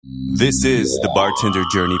This is the Bartender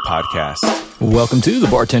Journey Podcast. Welcome to the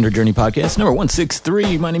Bartender Journey Podcast, number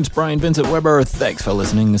 163. My name's Brian Vincent Weber. Thanks for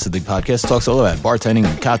listening. This is the podcast talks all about bartending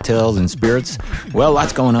and cocktails and spirits. Well,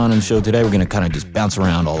 lots going on in the show today. We're going to kind of just bounce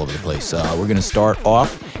around all over the place. We're going to start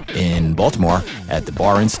off in Baltimore at the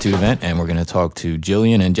Bar Institute event, and we're going to talk to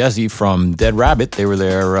Jillian and Jesse from Dead Rabbit. They were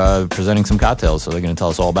there presenting some cocktails, so they're going to tell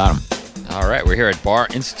us all about them. All right, we're here at Bar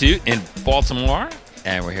Institute in Baltimore,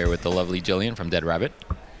 and we're here with the lovely Jillian from Dead Rabbit.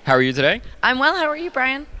 How are you today? I'm well. How are you,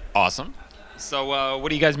 Brian? Awesome. So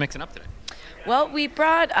what are you guys mixing up today? Well, we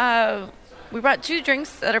brought two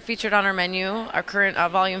drinks that are featured on our menu, our current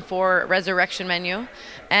Volume 4 Resurrection menu.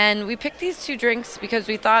 And we picked these two drinks because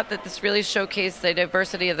we thought that this really showcased the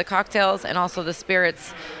diversity of the cocktails and also the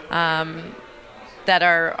spirits that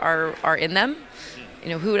are in them. You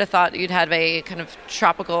know, who would have thought you'd have a kind of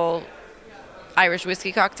tropical Irish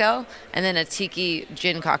whiskey cocktail and then a tiki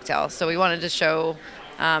gin cocktail. So we wanted to show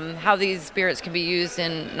how these spirits can be used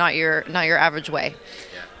in not your average way.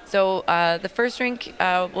 So the first drink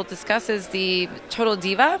we'll discuss is the Total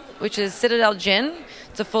Diva, which is Citadel Gin.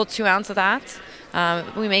 It's a full 2 ounce of that.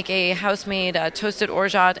 We make a house-made toasted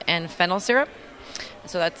orgeat and fennel syrup.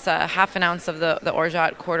 So that's half an ounce of the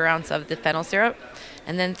orgeat, 1/4 ounce of the fennel syrup.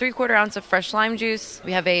 And then 3/4 ounce of fresh lime juice.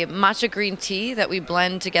 We have a matcha green tea that we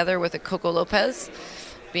blend together with a Coco Lopez,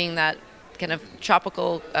 being that kind of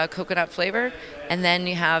tropical coconut flavor. And then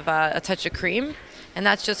you have a touch of cream. And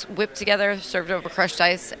that's just whipped together, served over crushed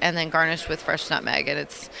ice, and then garnished with fresh nutmeg. And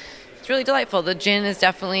it's really delightful. The gin is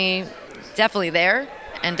definitely there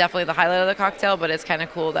and definitely the highlight of the cocktail, but it's kind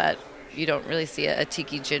of cool that you don't really see a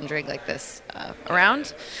tiki gin drink like this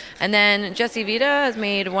around. And then Jesse Vita has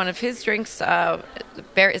made one of his drinks.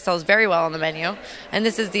 It sells very well on the menu. And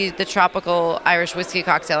this is the tropical Irish whiskey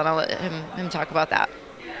cocktail, and I'll let him talk about that.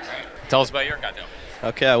 Tell us about your cocktail.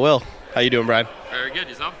 Okay, I will. How you doing, Brian? Very good.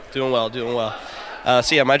 Yourself? Doing well.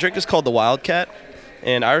 My drink is called the Wildcat,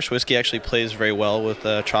 and Irish whiskey actually plays very well with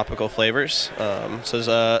tropical flavors.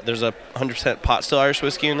 So there's a 100% pot still Irish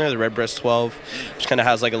whiskey in there, the Redbreast 12, which kind of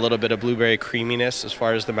has like a little bit of blueberry creaminess as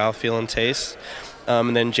far as the mouthfeel and taste.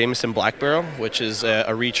 And then Jameson Black Barrel, which is a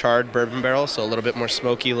recharred bourbon barrel, so a little bit more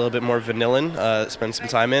smoky, a little bit more vanillin. Spend some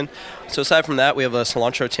time in. So aside from that, we have a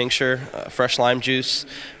cilantro tincture, fresh lime juice,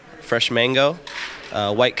 fresh mango,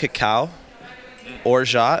 white cacao,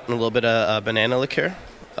 orgeat, and a little bit of banana liqueur,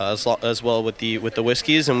 as well with the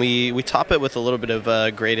whiskeys, and we top it with a little bit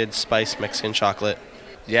of grated spiced Mexican chocolate.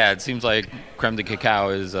 Yeah, it seems like creme de cacao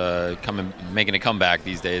is making a comeback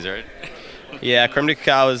these days, right? Yeah, creme de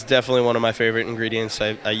cacao is definitely one of my favorite ingredients.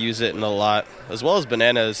 I use it in a lot, as well as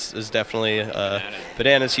bananas is definitely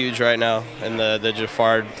banana's huge right now, and the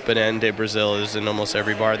Giffard Banana de Brazil is in almost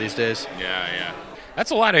every bar these days. Yeah. That's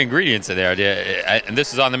a lot of ingredients in there. And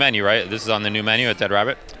this is on the menu, right? This is on the new menu at Dead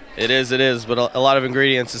Rabbit? It is, but a lot of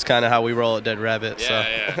ingredients is kind of how we roll at Dead Rabbit.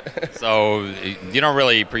 Yeah. So you don't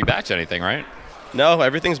really pre-batch anything, right? No,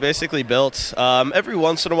 everything's basically built. Every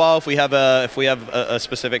once in a while, if we have a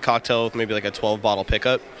specific cocktail with maybe like a 12-bottle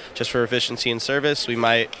pickup, just for efficiency and service, we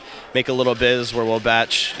might make a little biz where we'll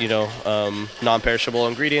batch, non-perishable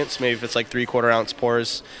ingredients. Maybe if it's like 3/4 ounce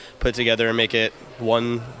pours, put together and make it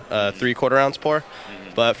one 3/4 ounce pour.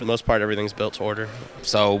 But for the most part, everything's built to order.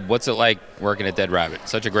 So what's it like working at Dead Rabbit?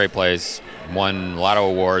 Such a great place, won a lot of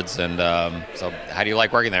awards, and so how do you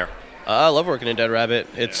like working there? I love working at Dead Rabbit.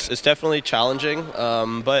 It's definitely challenging,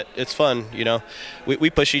 but it's fun. We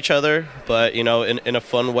push each other, but in a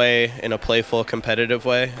fun way, in a playful, competitive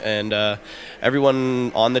way. And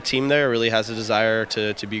everyone on the team there really has a desire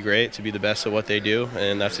to be great, to be the best at what they do,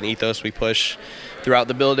 and that's an ethos we push throughout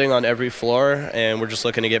the building on every floor. And we're just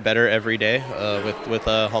looking to get better every day with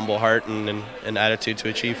a humble heart and an attitude to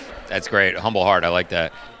achieve. That's great, humble heart. I like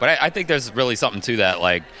that. But I think there's really something to that,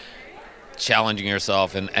 like challenging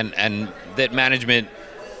yourself, and that management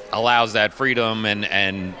allows that freedom,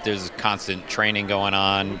 and there's constant training going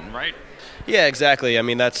on, right? Yeah, exactly. I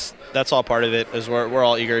mean, that's all part of it, is we're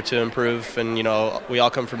all eager to improve, and we all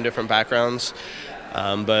come from different backgrounds,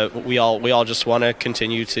 but we all just want to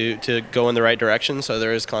continue to go in the right direction. So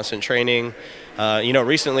there is constant training.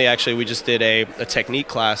 Recently actually we just did a technique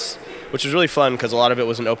class, which was really fun because a lot of it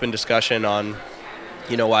was an open discussion on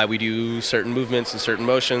why we do certain movements and certain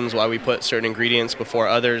motions, why we put certain ingredients before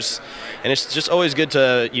others. And it's just always good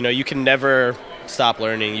to, you can never stop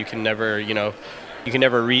learning. You can never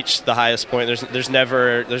reach the highest point. There's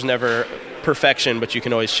never perfection, but you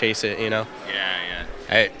can always chase it,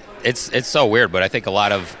 Yeah. It's so weird, but I think a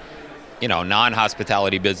lot of,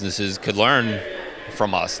 non-hospitality businesses could learn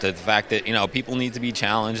from us. The fact that, people need to be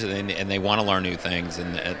challenged and they want to learn new things,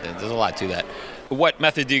 and there's a lot to that. What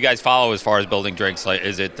method do you guys follow as far as building drinks? Like,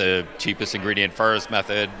 is it the cheapest ingredient first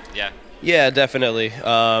method? Yeah. Yeah, definitely.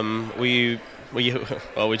 We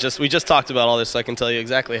just talked about all this, so I can tell you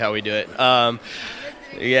exactly how we do it.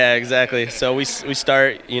 Yeah, exactly. So we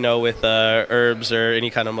start, with herbs or any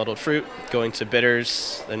kind of muddled fruit, going to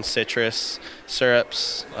bitters, then citrus,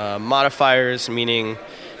 syrups, modifiers, meaning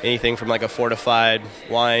anything from like a fortified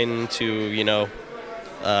wine to,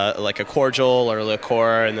 like a cordial or a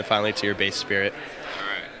liqueur, and then finally to your base spirit. All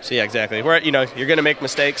right. So yeah, exactly. You're going to make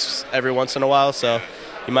mistakes every once in a while, so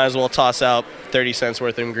you might as well toss out 30 cents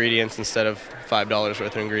worth of ingredients instead of $5 worth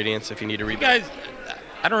of ingredients if you need to read. Guys,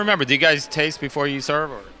 I don't remember. Do you guys taste before you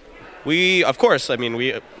serve? Or? We, of course. I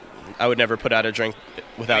mean, I would never put out a drink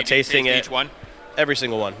without tasting it. Each one? Every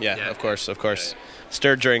single one. Yeah. Of course. Right.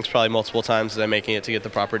 Stirred drinks probably multiple times as I'm making it to get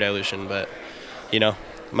the proper dilution. But,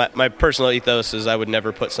 my personal ethos is I would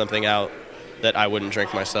never put something out that I wouldn't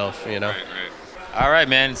drink myself. Right. All right,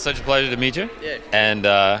 man. It's such a pleasure to meet you. Yeah. And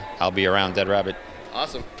I'll be around Dead Rabbit.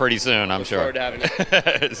 Awesome. Pretty soon, I'm sure. Look forward to having you.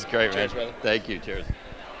 It's great, Cheers, man. brother. Thank you. Cheers.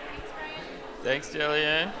 Thanks,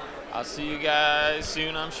 Jillian. I'll see you guys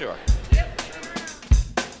soon, I'm sure.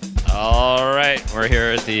 All right. We're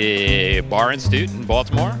here at the Bar Institute in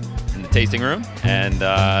Baltimore in the tasting room. And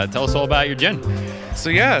tell us all about your gin.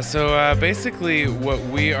 So basically what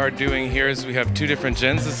we are doing here is we have two different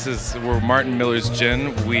gins. We're Martin Miller's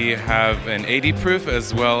gin. We have an 80 proof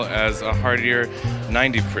as well as a heartier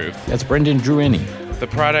 90 proof. That's Brendan Druini. The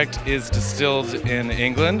product is distilled in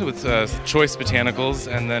England with choice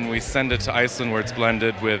botanicals, and then we send it to Iceland where it's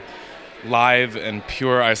blended with live and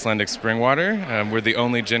pure Icelandic spring water. We're the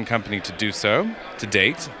only gin company to do so, to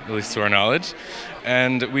date, at least to our knowledge.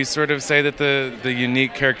 And we sort of say that the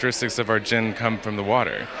unique characteristics of our gin come from the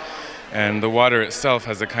water. And the water itself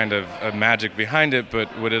has a kind of a magic behind it, but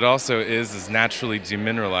what it also is naturally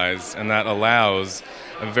demineralized, and that allows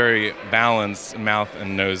a very balanced mouth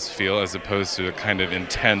and nose feel as opposed to a kind of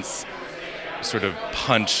intense sort of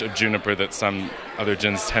punch of juniper that some other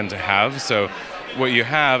gins tend to have. So what you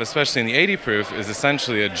have, especially in the 80 proof, is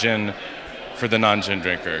essentially a gin for the non-gin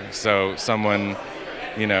drinker. So someone,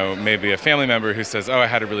 maybe a family member who says, I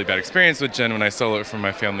had a really bad experience with gin when I stole it from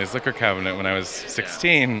my family's liquor cabinet when I was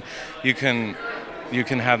 16, you can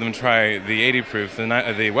have them try the 80 proof.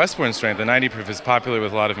 The Westbourne strength, the 90 proof, is popular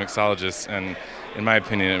with a lot of mixologists, and in my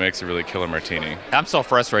opinion, it makes a really killer martini. I'm so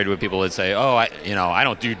frustrated with people that say, I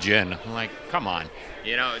don't do gin. I'm like, come on.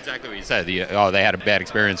 Exactly what you said. They had a bad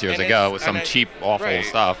experience years ago with some cheap, awful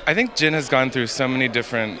stuff. I think gin has gone through so many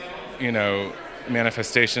different,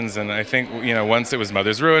 manifestations, and I think, once it was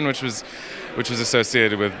Mother's Ruin, which was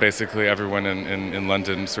associated with basically everyone in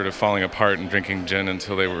London sort of falling apart and drinking gin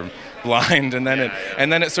until they were blind, and then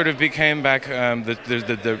it sort of became back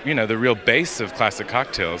the real base of classic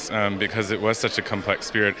cocktails because it was such a complex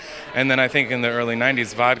spirit. And then I think in the early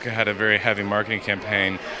 90s, vodka had a very heavy marketing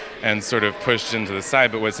campaign and sort of pushed into the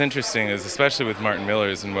side. But what's interesting is, especially with Martin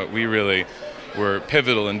Miller's, and what we really were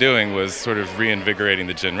pivotal in doing was sort of reinvigorating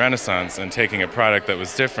the gin renaissance and taking a product that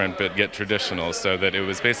was different but yet traditional, so that it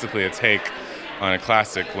was basically a take on a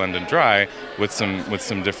classic London Dry with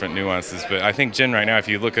some different nuances. But I think gin right now, if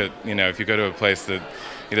you look at, if you go to a place that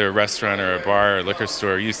either a restaurant or a bar or a liquor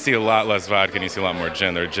store, you see a lot less vodka and you see a lot more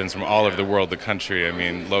gin. There are gins from all over the world, the country,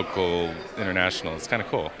 local, international. It's kind of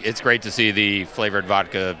cool. It's great to see the flavored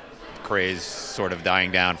vodka craze sort of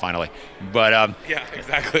dying down finally. But yeah,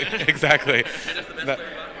 exactly.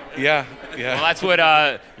 Yeah. Well, that's what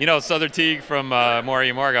Southern Teague from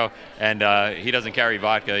Maury Margo, and he doesn't carry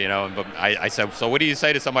vodka, But I said, so what do you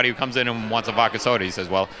say to somebody who comes in and wants a vodka soda? He says,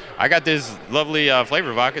 well, I got this lovely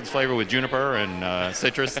flavored vodka. It's flavored with juniper and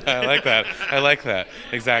citrus. I like that.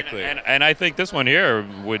 Exactly. And I think this one here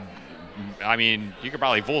would. You could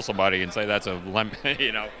probably fool somebody and say that's a lemon,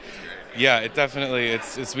 Yeah, it definitely.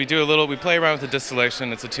 We play around with the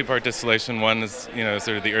distillation. It's a two-part distillation. One is,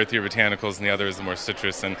 sort of the earthier botanicals, and the other is the more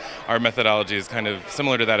citrus. And our methodology is kind of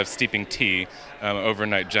similar to that of steeping tea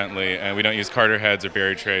overnight gently. And we don't use Carter heads or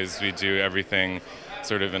berry trays. We do everything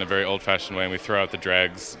sort of in a very old-fashioned way, and we throw out the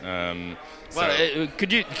dregs.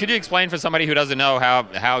 Could you explain for somebody who doesn't know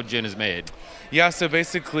how gin is made? Yeah, so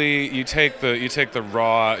basically you take the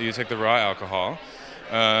raw alcohol,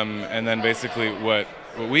 and then basically what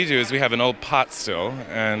we do is we have an old pot still,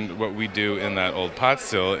 and what we do in that old pot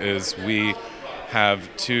still is we have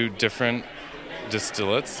two different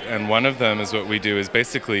distillates, and one of them is what we do is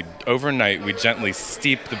basically overnight we gently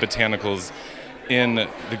steep the botanicals in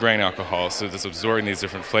the grain alcohol, so this absorbing these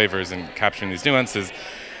different flavors and capturing these nuances.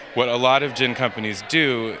 what a lot of gin companies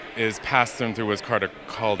do is pass them through what's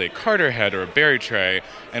called a Carter head or a berry tray,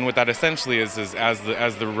 and what that essentially is as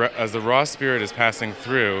the raw spirit is passing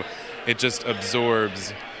through, it just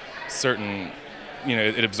absorbs certain,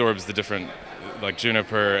 it absorbs the different, like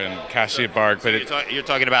juniper and cassia bark. But you're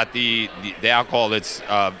talking about the alcohol that's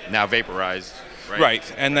now vaporized. Right,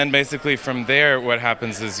 and then basically from there, what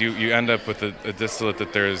happens is you end up with a distillate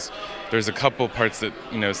that there's a couple parts that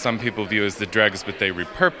some people view as the dregs, but they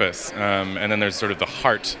repurpose, and then there's sort of the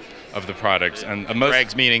heart of the product. And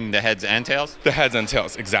dregs meaning the heads and tails? The heads and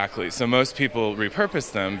tails, exactly. So most people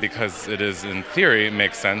repurpose them because it is, in theory, it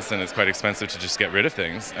makes sense, and it's quite expensive to just get rid of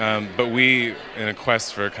things. But we, in a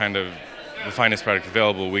quest for kind of the finest product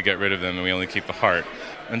available, we get rid of them and we only keep the heart.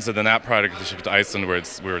 And so then that product is shipped to Iceland where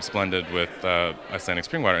it's blended with Icelandic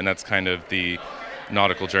spring water, and that's kind of the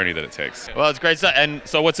nautical journey that it takes. Well, it's great stuff. And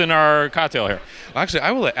so what's in our cocktail here? Well, actually,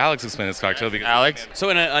 I will let Alex explain this cocktail. Because Alex? So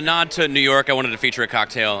in a nod to New York, I wanted to feature a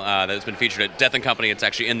cocktail that has been featured at Death & Company. It's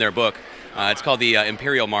actually in their book. It's called the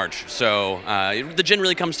Imperial March. So the gin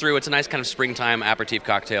really comes through. It's a nice kind of springtime aperitif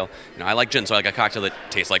cocktail. I like gin, so I like a cocktail that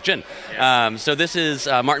tastes like gin. So this is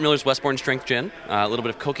Martin Miller's Westbourne Strength Gin. A little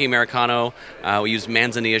bit of Coca Americano. We use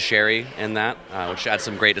Manzanilla sherry in that, which adds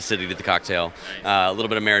some great acidity to the cocktail. A little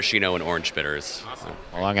bit of maraschino and orange bitters. Awesome.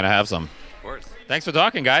 Well, I'm going to have some. Of course. Thanks for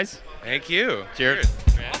talking, guys. Thank you. Cheers.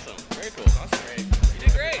 Awesome. Very cool. Awesome. You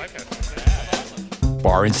did great.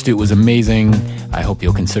 Bar Institute was amazing. I hope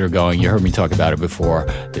you'll consider going. You heard me talk about it before.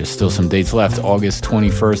 There's still some dates left. August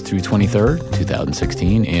 21st through 23rd,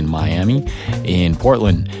 2016 in Miami. In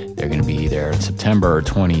Portland, they're going to be there September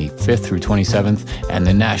 25th through 27th. And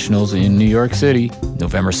the Nationals in New York City,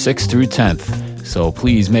 November 6th through 10th. So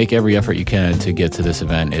please make every effort you can to get to this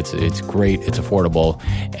event. It's great, it's affordable,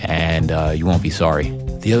 and you won't be sorry.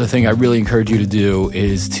 The other thing I really encourage you to do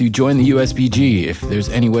is to join the USBG if there's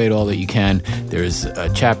any way at all that you can. There's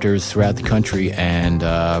chapters throughout the country, and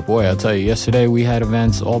boy, I'll tell you, yesterday we had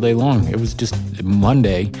events all day long. It was just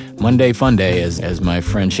Monday fun day, as my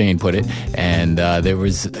friend Shane put it, and there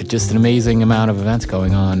was just an amazing amount of events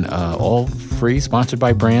going on, all free, sponsored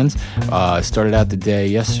by brands. Started out the day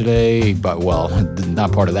yesterday, but well,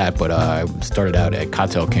 not part of that, but I started out at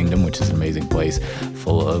Cocktail Kingdom, which is an amazing place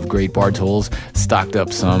full of great bar tools. Stocked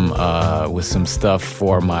up some with some stuff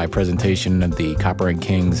for my presentation of the Copper and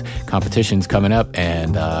Kings competitions coming up,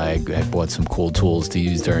 and I bought some cool tools to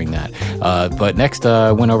use during that. But next,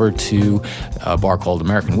 I went over to a bar called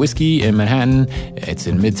American Whiskey in Manhattan. It's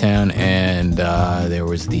in Midtown, and there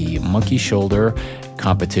was the Monkey Shoulder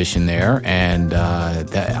competition there, and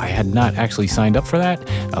that I had not actually signed up for that,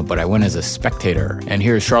 but I went as a spectator. And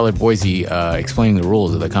here's Charlotte Boise explaining the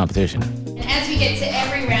rules of the competition. And as we get to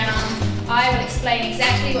every round, I will explain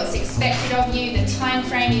exactly what's expected of you, the time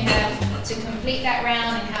frame you have to complete that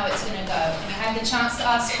round, and how it's going to go. And you have the chance to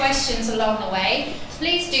ask questions along the way.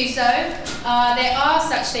 Please do so. There are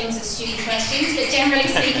such things as stupid questions, but generally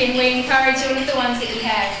speaking, we encourage all of the ones that you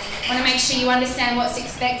have. I want to make sure you understand what's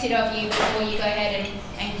expected of you before you go ahead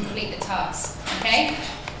and complete the task. Okay?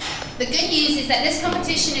 The good news is that this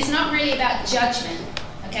competition is not really about judgment.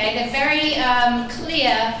 Okay, they're very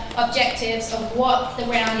clear objectives of what the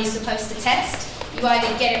round is supposed to test. You either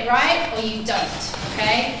get it right or you don't,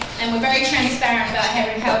 okay? And we're very transparent about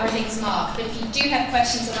how everything's marked. But if you do have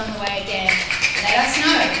questions along the way, again, let us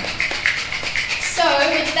know. So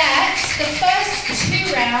with that, the first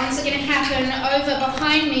two rounds are going to happen over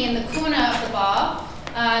behind me in the corner of the bar.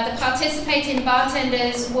 The participating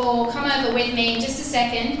bartenders will come over with me in just a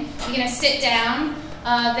second. You're going to sit down.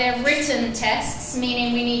 They're written tests,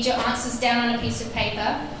 meaning we need your answers down on a piece of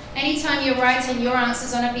paper. Anytime you're writing your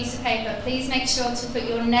answers on a piece of paper, please make sure to put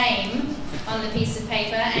your name on the piece of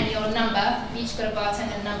paper and your number. You've each got a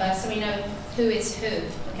bartender number so we know who is who,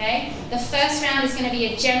 okay? The first round is going to be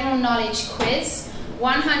a general knowledge quiz,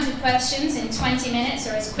 100 questions in 20 minutes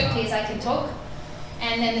or as quickly as I can talk.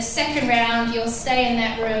 And then the second round, you'll stay in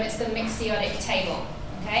that room, it's the mixiotic table.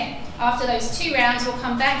 Okay? After those two rounds, we'll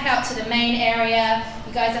come back out to the main area.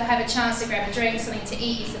 You guys will have a chance to grab a drink, something to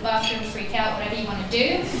eat, use the bathroom, freak out, whatever you want to do.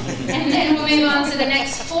 And then we'll move on to the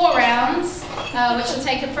next 4 rounds, which will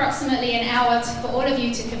take approximately an hour for all of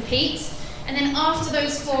you to compete. And then after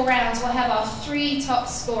those 4 rounds, we'll have our 3 top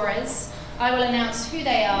scorers. I will announce who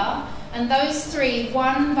they are, and those 3,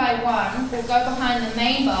 one by one, will go behind the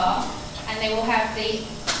main bar, and they will have the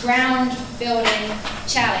round building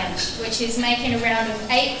challenge, which is making a round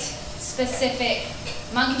of 8 specific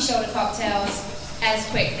monkey shoulder cocktails as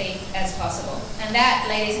quickly as possible. And that,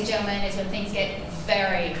 ladies and gentlemen, is when things get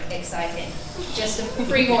very exciting. Just a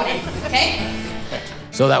pre-warning, okay?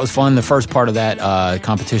 So that was fun. The first part of that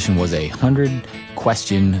competition was a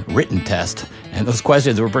 100-question written test. And those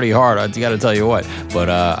questions were pretty hard, I got to tell you what. But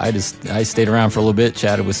I stayed around for a little bit,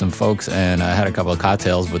 chatted with some folks, and I had a couple of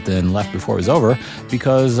cocktails, but then left before it was over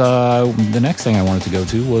because the next thing I wanted to go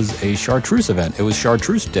to was a chartreuse event. It was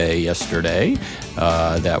Chartreuse Day yesterday.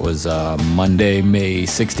 That was Monday, May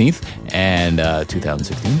 16th, and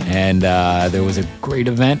 2016. And there was a great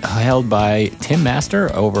event held by Tim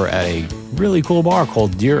Master over at a really cool bar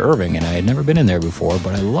called Dear Irving, and I had never been in there before,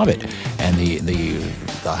 but I love it. And the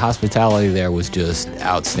hospitality there was just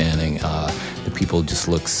outstanding. The people just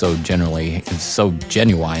looked so genuinely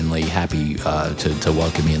happy to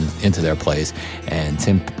welcome me into their place. And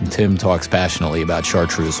Tim talks passionately about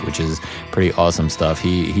chartreuse, which is pretty awesome stuff.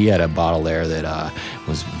 He had a bottle there that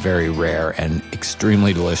was very rare and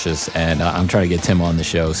extremely delicious. And I'm trying to get Tim on the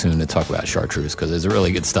show soon to talk about chartreuse because it's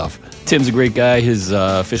really good stuff. Tim's a great guy. His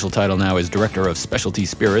official title now is Director of Specialty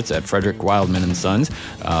Spirits at Frederick Wildman & Sons,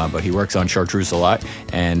 but he works on chartreuse a lot.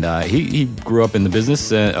 And he grew up in the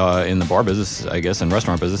business, in the bar business, I guess, and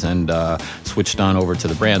restaurant business, and switched on over to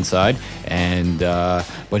the brand side. And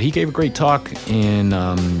but he gave a great talk in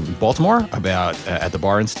Baltimore about at the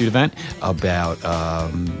Bar Institute event about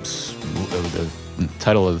the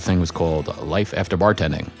title of the thing was called Life After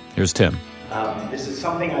Bartending. Here's Tim. This is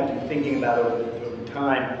something I've been thinking about over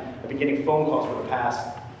time. I've been getting phone calls for the past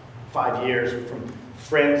 5 years from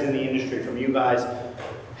friends in the industry, from you guys.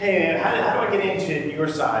 Hey man, how do I get into your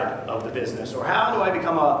side of the business? Or how do I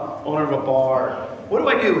become a owner of a bar? What do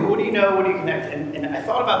I do? Who do you know? What do you connect? And I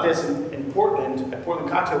thought about this in Portland. At Portland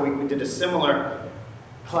Cocktail Week, we did a similar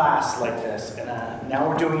class like this, and now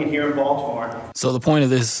we're doing it here in Baltimore. So the point of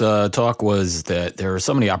this talk was that there are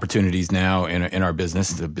so many opportunities now in our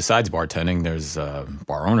business. Besides bartending, there's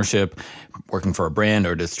bar ownership, working for a brand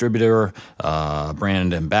or distributor,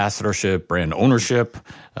 brand ambassadorship, brand ownership,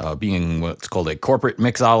 being what's called a corporate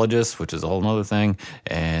mixologist, which is a whole other thing.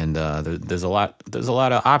 And there's a lot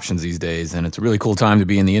of options these days, and it's a really cool time to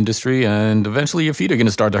be in the industry. And eventually your feet are going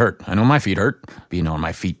to start to hurt. I know my feet hurt, being on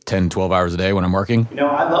my feet 10, 12 hours a day when I'm working. You know,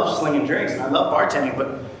 I love slinging drinks and I love bartending,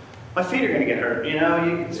 but my feet are going to get hurt. You know,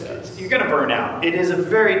 you're going to burn out. It is a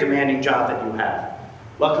very demanding job that you have.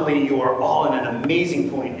 Luckily, you are all in an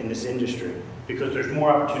amazing point in this industry because there's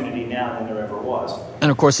more opportunity now than there ever was.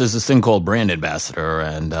 And of course, there's this thing called brand ambassador.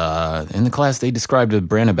 And in the class, they described a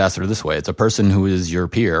brand ambassador this way. It's a person who is your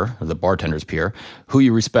peer, or the bartender's peer, who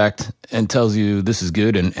you respect and tells you this is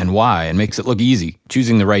good and why, and makes it look easy.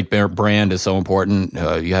 Choosing the right brand is so important.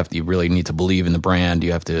 You really need to believe in the brand.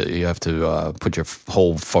 You have to put your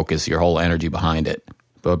whole focus, your whole energy behind it.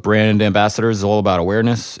 But brand ambassadors is all about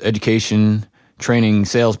awareness, education, training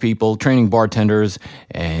salespeople, training bartenders,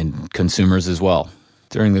 and consumers as well.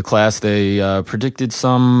 During the class, they predicted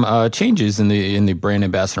some changes in the brand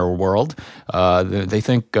ambassador world. They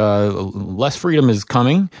think less freedom is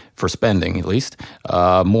coming, for spending at least.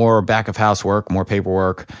 More back of house work, more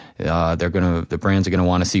paperwork. The brands are gonna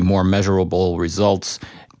want to see more measurable results.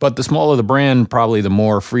 But the smaller the brand, probably the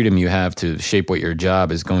more freedom you have to shape what your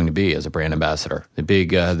job is going to be as a brand ambassador. The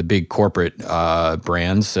big corporate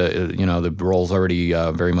brands, the role's already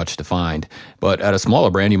very much defined. But at a smaller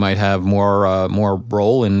brand, you might have more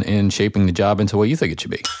role in shaping the job into what you think it should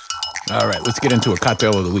be. All right, let's get into a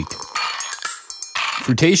cocktail of the week.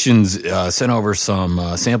 Fruitations sent over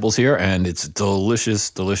some samples here, and it's delicious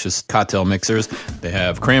cocktail mixers. They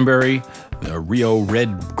have cranberry, Rio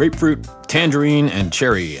red grapefruit, tangerine, and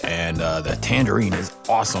cherry. And the tangerine is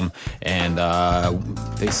awesome. And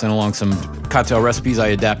they sent along some cocktail recipes. I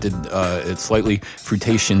adapted it slightly.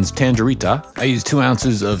 Fruitations Tangerita. I used 2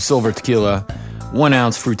 ounces of silver tequila, 1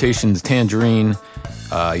 ounce Fruitations tangerine.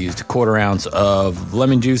 I used a 1/4 ounce of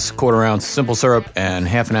lemon juice, 1/4 ounce simple syrup, and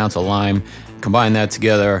 1/2 ounce of lime. Combine that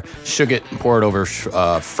together, shook it, pour it over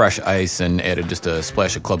fresh ice, and added just a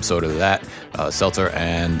splash of club soda to that, seltzer,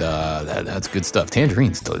 and that's good stuff.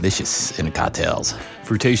 Tangerine's delicious in the cocktails.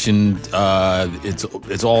 Fruitation,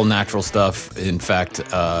 it's all natural stuff. In fact,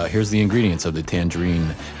 here's the ingredients of the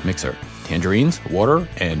tangerine mixer. Tangerines, water,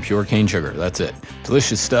 and pure cane sugar. That's it.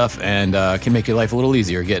 Delicious stuff, and can make your life a little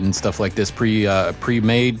easier. Getting stuff like this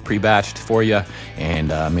pre-made, pre-batched for you,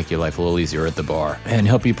 and make your life a little easier at the bar, and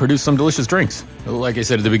help you produce some delicious drinks. Like I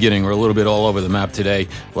said at the beginning, we're a little bit all over the map today.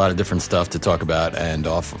 A lot of different stuff to talk about, and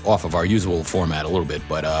off of our usual format a little bit.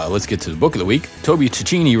 But let's get to the book of the week. Toby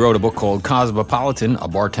Cecchini wrote a book called Cosmopolitan: A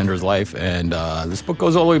Bartender's Life, and this book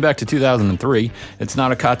goes all the way back to 2003. It's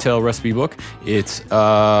not a cocktail recipe book. It's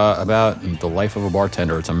about the life of a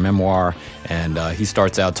bartender. It's a memoir, and he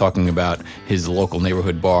starts out talking about his local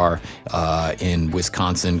neighborhood bar in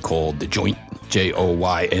Wisconsin called The Joint.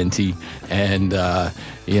 Joynt, and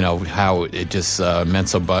how it just meant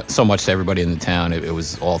so much to everybody in the town. It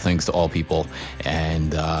was all things to all people,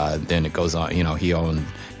 and then it goes on. He owned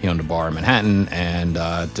a bar in Manhattan, and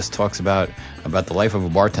just talks about the life of a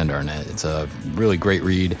bartender, and it's a really great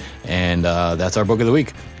read. And that's our book of the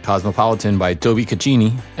week, Cosmopolitan by Toby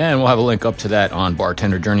Caccini, and we'll have a link up to that on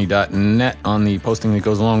bartenderjourney.net on the posting that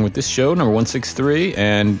goes along with this show, number 163.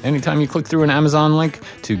 And anytime you click through an Amazon link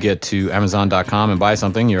to get to Amazon.com and buy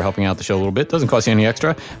something, you're helping out the show a little bit. Doesn't cost you any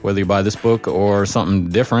extra, whether you buy this book or something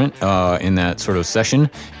different. In that sort of session,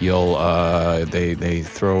 you'll they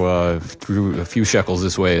throw through a few shekels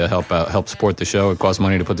this way to help support the show. It costs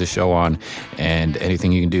money to put this show on, and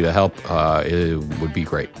anything you can do to help it would be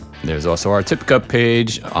great. There's also our tip cup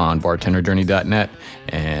page on bartenderjourney.net,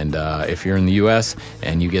 and if you're in the U.S.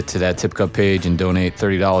 and you get to that tip cup page and donate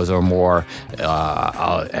 $30 or more,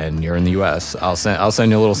 and you're in the U.S., I'll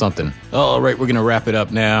send you a little something. All right, we're gonna wrap it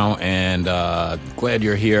up now, and glad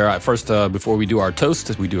you're here. First, before we do our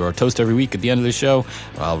toast every week at the end of the show.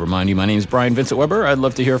 I'll remind you, my name is Brian Vincent Weber. I'd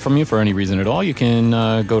love to hear from you for any reason at all. You can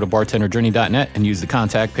go to bartenderjourney.net and use the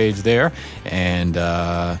contact page there, and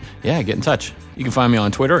get in touch. You can find me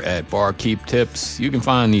on Twitter at BarKeepTips. You can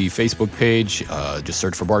find the Facebook page. Just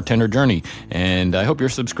search for Bartender Journey. And I hope you're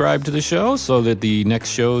subscribed to the show so that the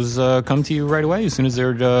next shows come to you right away. As soon as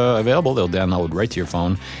they're available, they'll download right to your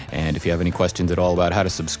phone. And if you have any questions at all about how to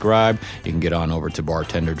subscribe, you can get on over to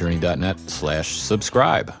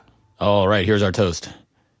bartenderjourney.net/subscribe. All right, here's our toast.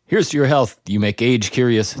 Here's to your health. You make age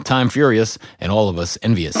curious, time furious, and all of us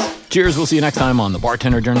envious. Cheers. We'll see you next time on the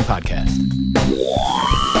Bartender Journey podcast.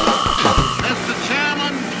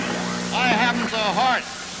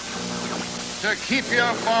 To keep you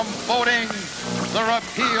from voting the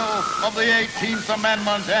repeal of the 18th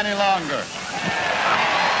Amendment any longer.